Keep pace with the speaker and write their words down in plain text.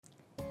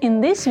In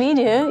this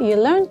video, you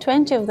learn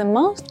 20 of the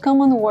most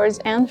common words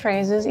and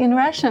phrases in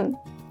Russian.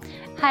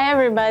 Hi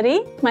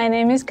everybody, my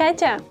name is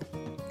Katya.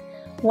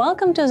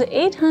 Welcome to the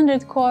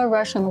 800 Core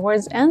Russian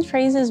Words and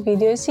Phrases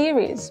video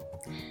series.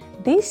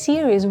 This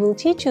series will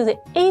teach you the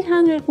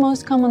 800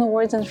 most common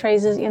words and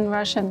phrases in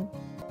Russian.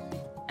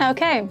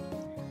 Okay,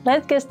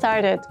 let's get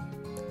started.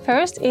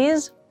 First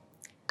is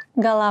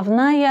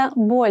головная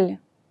боль.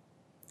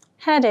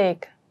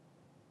 Headache.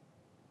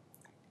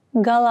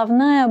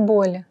 Головная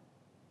боль.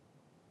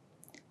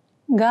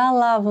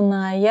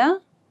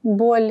 Головная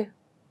боль.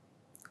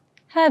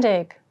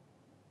 Headache.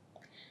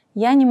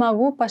 Я не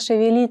могу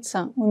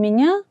пошевелиться. У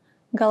меня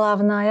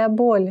головная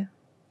боль.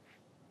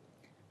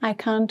 I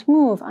can't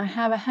move. I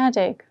have a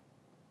headache.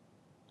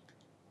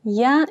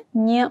 Я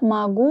не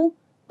могу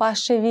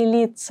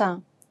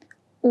пошевелиться.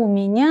 У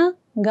меня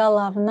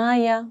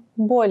головная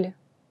боль.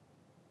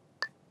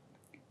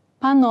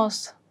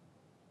 Понос.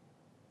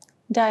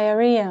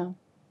 Diarrhea.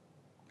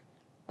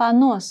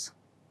 Понос.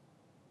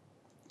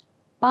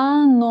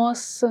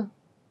 Понос.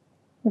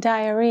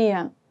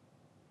 Diarrhea.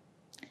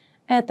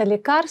 Это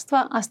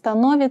лекарство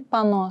остановит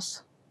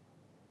понос.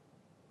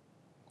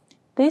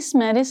 This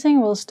medicine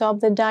will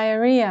stop the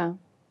diarrhea.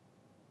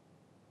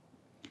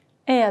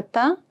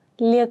 Это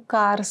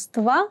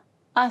лекарство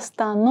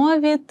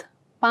остановит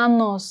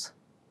понос.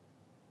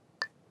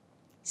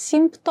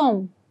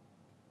 Симптом.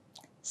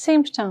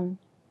 Symptom.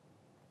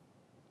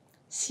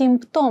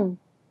 Симптом.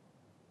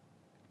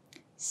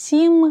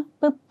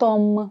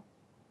 Симптом.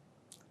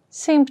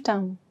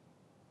 Symptom.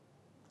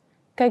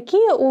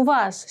 Какие у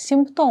вас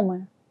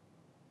симптомы?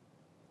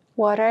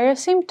 What are your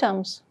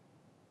symptoms?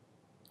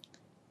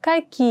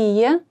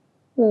 Какие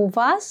у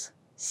вас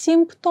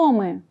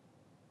симптомы?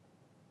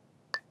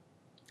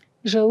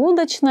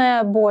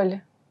 Желудочная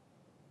боль.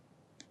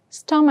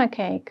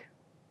 Stomachache.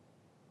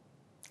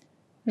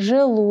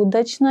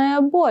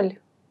 Желудочная боль.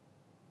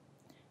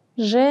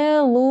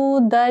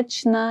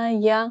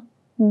 Желудочная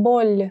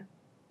боль.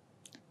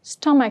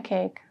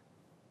 Stomachache.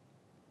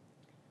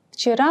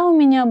 Вчера у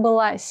меня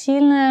была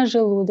сильная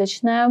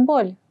желудочная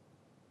боль.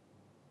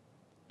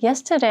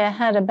 Yesterday I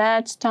had a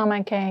bad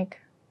stomachache.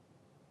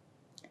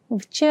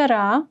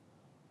 Вчера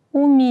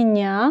у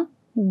меня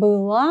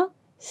была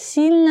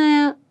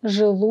сильная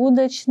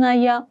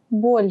желудочная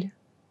боль.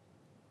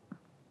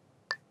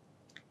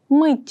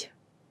 Мыть.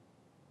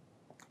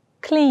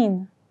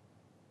 Clean.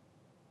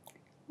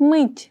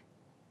 Мыть.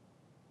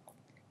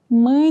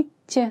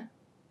 Мыть.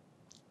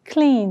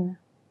 Clean.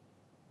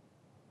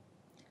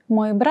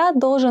 Мой брат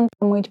должен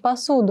помыть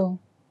посуду.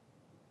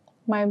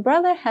 My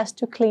brother has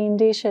to clean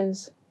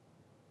dishes.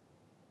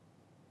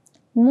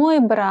 Мой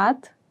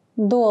брат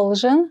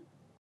должен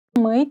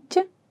мыть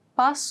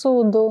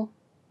посуду.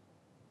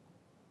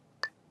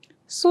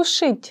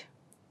 Сушить.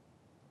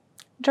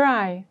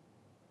 Dry.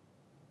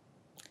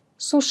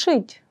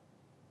 Сушить.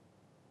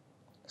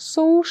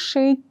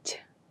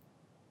 Сушить.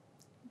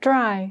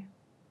 Dry.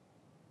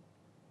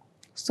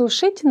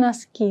 Сушить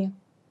носки.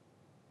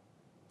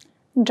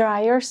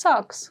 Dry your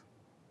socks.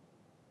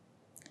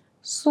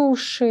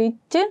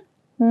 Сушить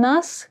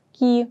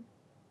носки.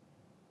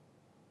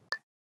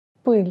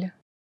 Пыль.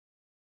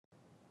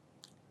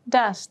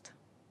 Dust.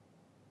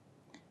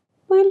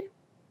 Пыль.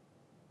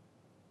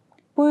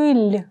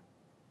 Пыль.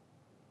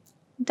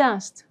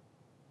 Dust.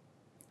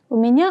 У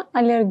меня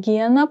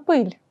аллергия на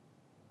пыль.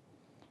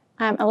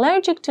 I'm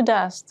allergic to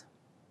dust.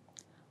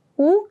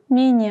 У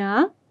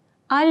меня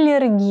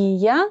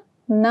аллергия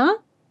на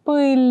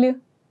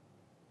пыль.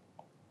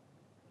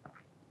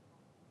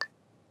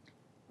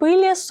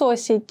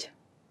 Пылесосить.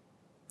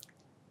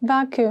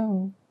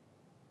 Vacuum.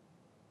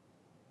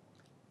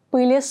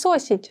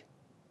 Пылесосить.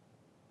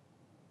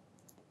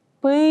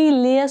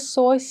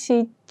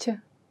 Пылесосить.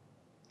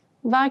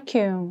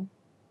 Vacuum.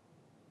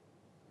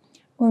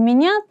 У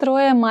меня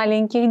 3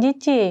 маленьких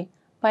детей,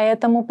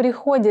 поэтому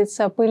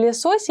приходится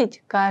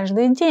пылесосить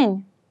каждый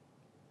день.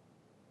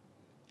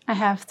 I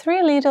have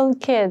 3 little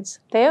kids,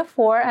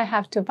 therefore I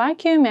have to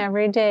vacuum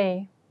every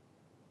day.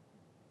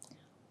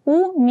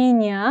 У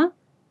меня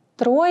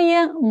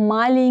 3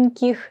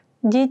 маленьких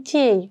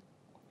детей,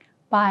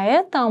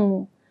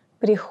 поэтому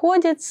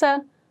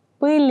приходится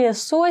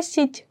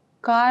пылесосить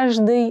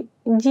каждый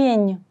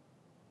день.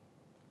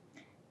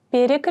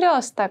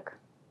 Перекресток.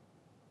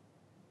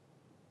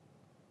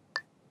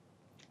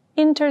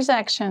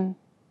 Intersection.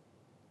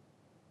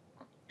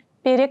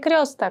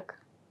 Перекресток.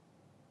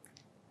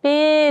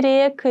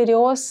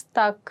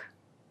 Перекресток.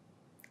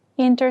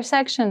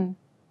 Intersection.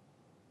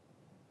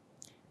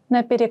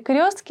 На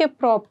перекрестке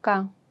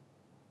пробка.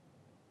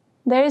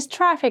 There is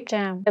traffic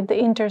jam at the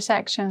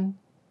intersection.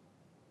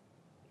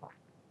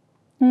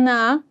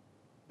 На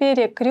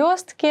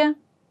перекрестке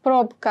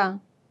пробка.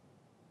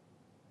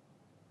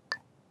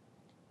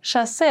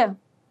 Шоссе.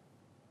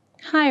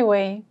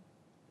 Highway.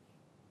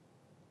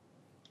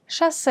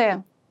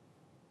 Шоссе.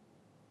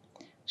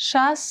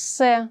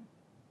 Шоссе.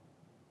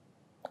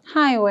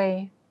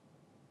 Highway.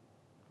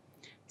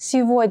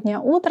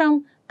 Сегодня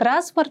утром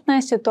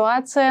транспортная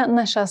ситуация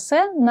на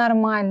шоссе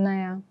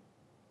нормальная.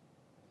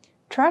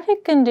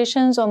 Traffic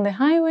conditions on the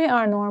highway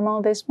are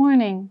normal this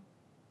morning.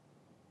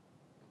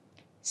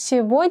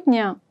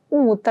 Сегодня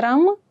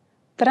утром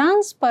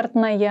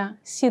транспортная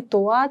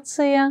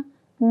ситуация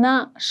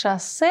на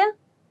шоссе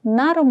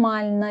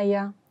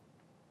нормальная.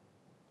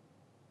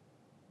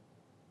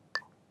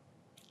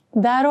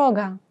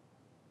 Дорога.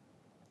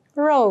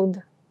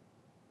 Road.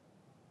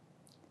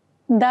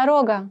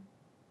 Дорога.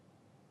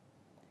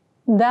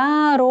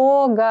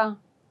 Дорога.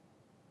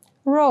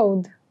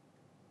 Road.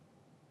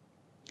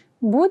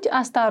 Будь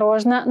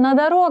осторожна на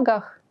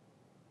дорогах.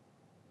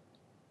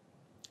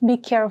 Be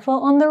careful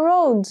on the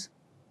roads.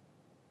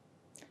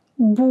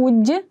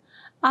 Будь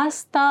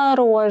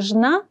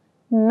осторожна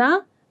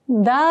на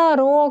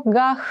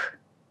дорогах.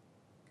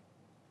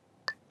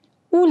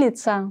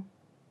 Улица.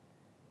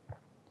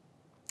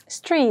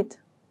 Street.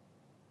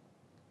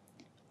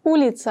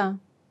 Улица.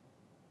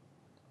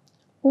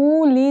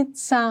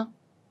 Улица.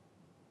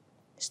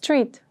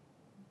 Street.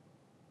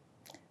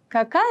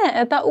 Какая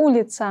это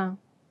улица?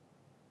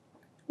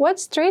 What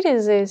street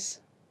is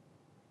this?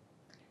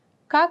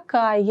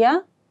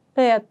 Какая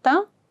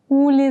это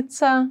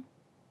улица?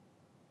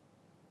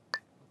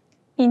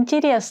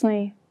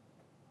 Интересный.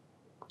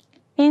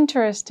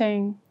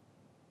 Interesting.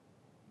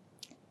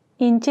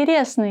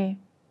 Интересный.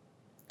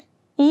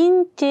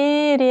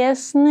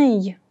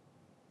 Интересный.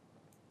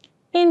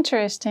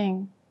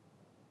 Interesting.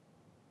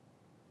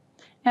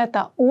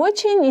 Это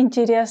очень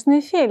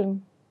интересный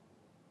фильм.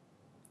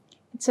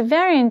 It's a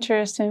very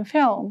interesting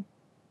film.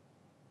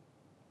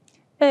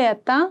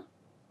 Это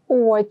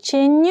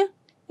очень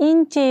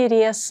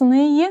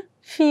интересный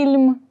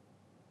фильм.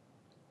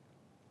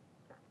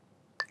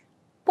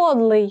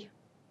 Подлый.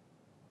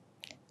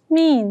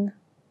 Mean.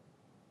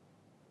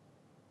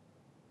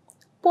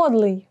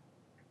 Подлый.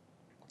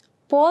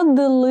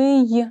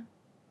 Подлый.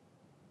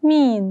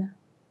 Mean.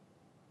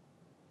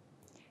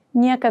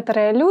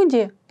 Некоторые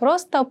люди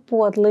просто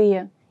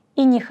подлые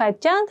и не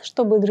хотят,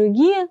 чтобы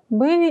другие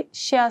были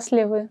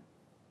счастливы.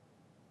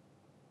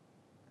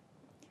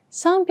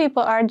 Some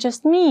people are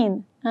just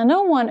mean and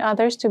don't want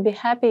others to be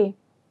happy.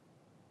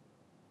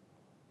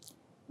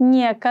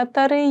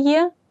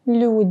 Некоторые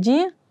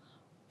люди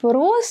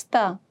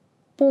просто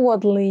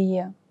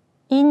подлые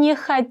и не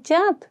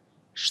хотят,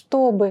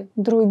 чтобы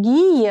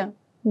другие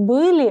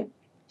были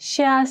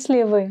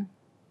счастливы.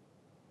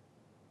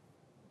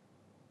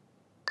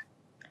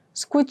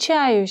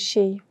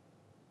 Скучающий.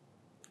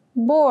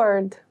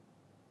 Bored.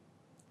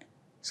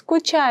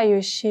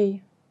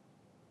 Скучающий.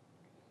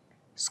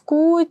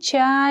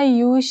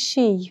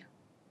 Скучающий.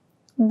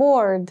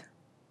 Bored.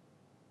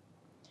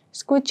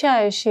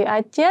 Скучающий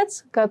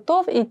отец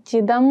готов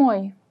идти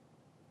домой.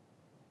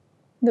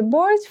 The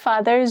bored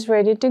father is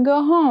ready to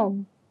go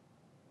home.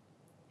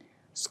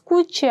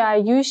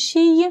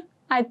 Скучающий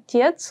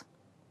отец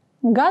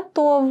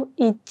готов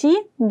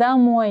идти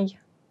домой.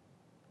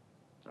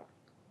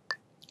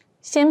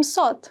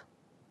 700.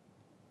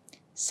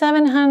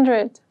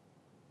 700.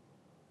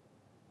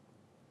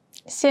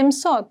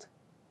 700.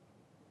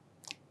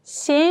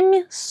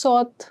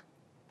 700.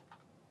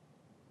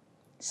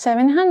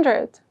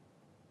 700.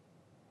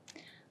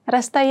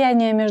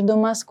 Расстояние между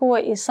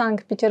Москвой и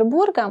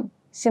Санкт-Петербургом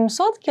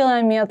 700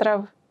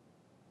 километров.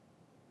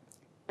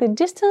 The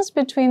distance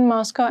between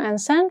Moscow and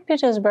St.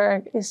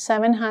 Petersburg is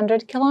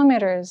 700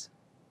 kilometers.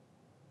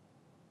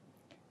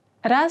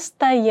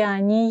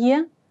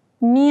 Расстояние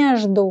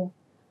между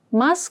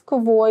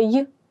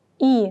Москвой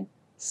и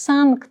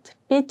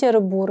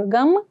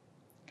Санкт-Петербургом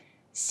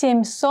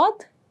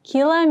 700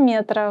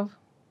 километров.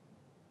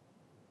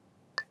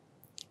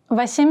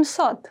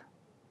 800.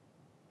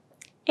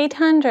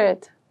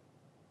 800.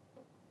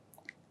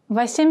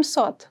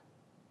 800.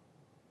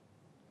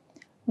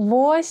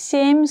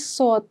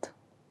 800.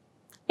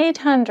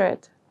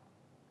 800.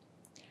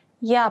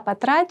 Я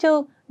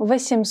потратил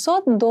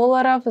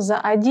 $800 за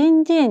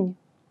один день.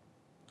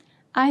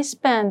 I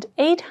spent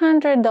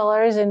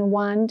 $800 in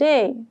one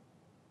day.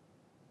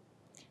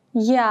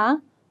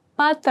 Я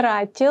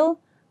потратил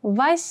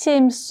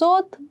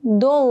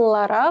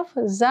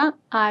 $800 за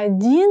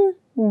один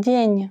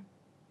день.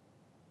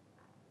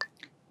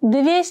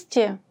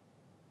 200.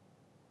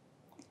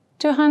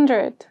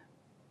 200.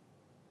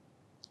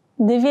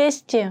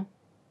 200.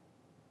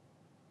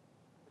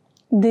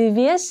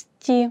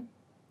 200.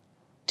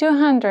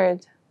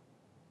 200.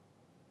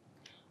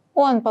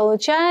 Он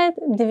получает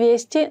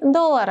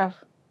 $200.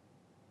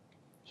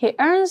 He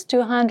earns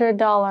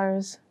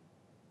 $200.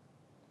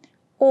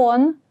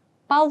 Он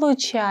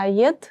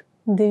получает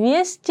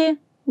 $200.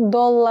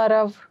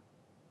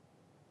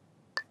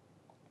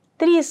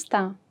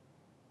 300.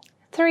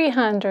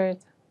 300.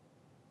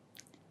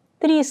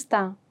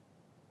 300.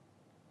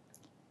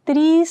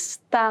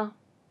 300.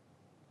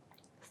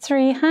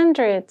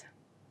 300.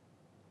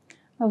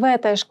 В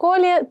этой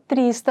школе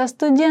 300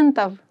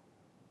 студентов.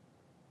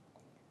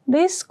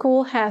 This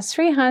school has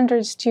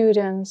 300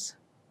 students.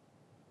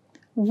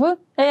 В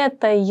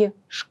этой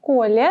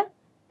школе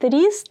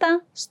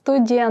 300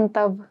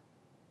 студентов.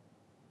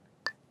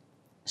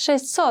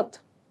 600.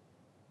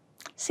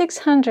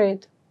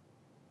 600.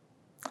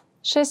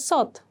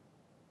 600.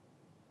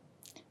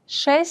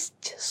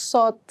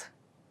 600.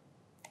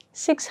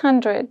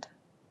 600.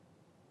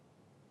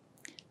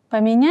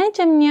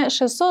 Поменяйте мне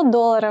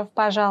 $600,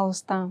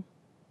 пожалуйста.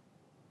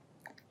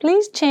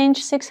 Please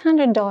change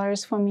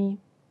 $600 for me.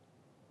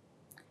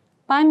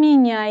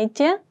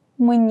 Поменяйте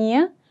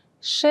мне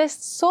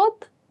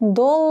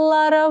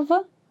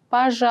 $600,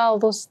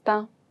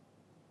 пожалуйста.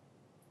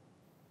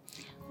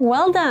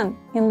 Well done!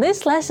 In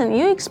this lesson,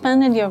 you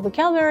expanded your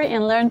vocabulary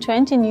and learned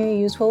 20 new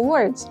useful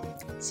words.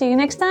 See you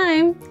next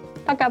time!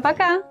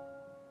 Пока-пока!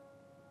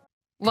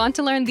 Want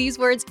to learn these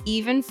words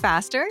even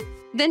faster?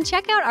 Then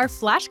check out our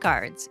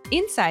flashcards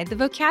inside the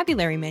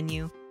vocabulary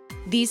menu.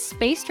 These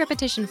spaced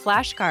repetition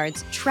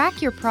flashcards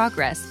track your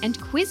progress and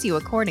quiz you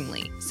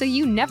accordingly, so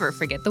you never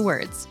forget the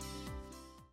words.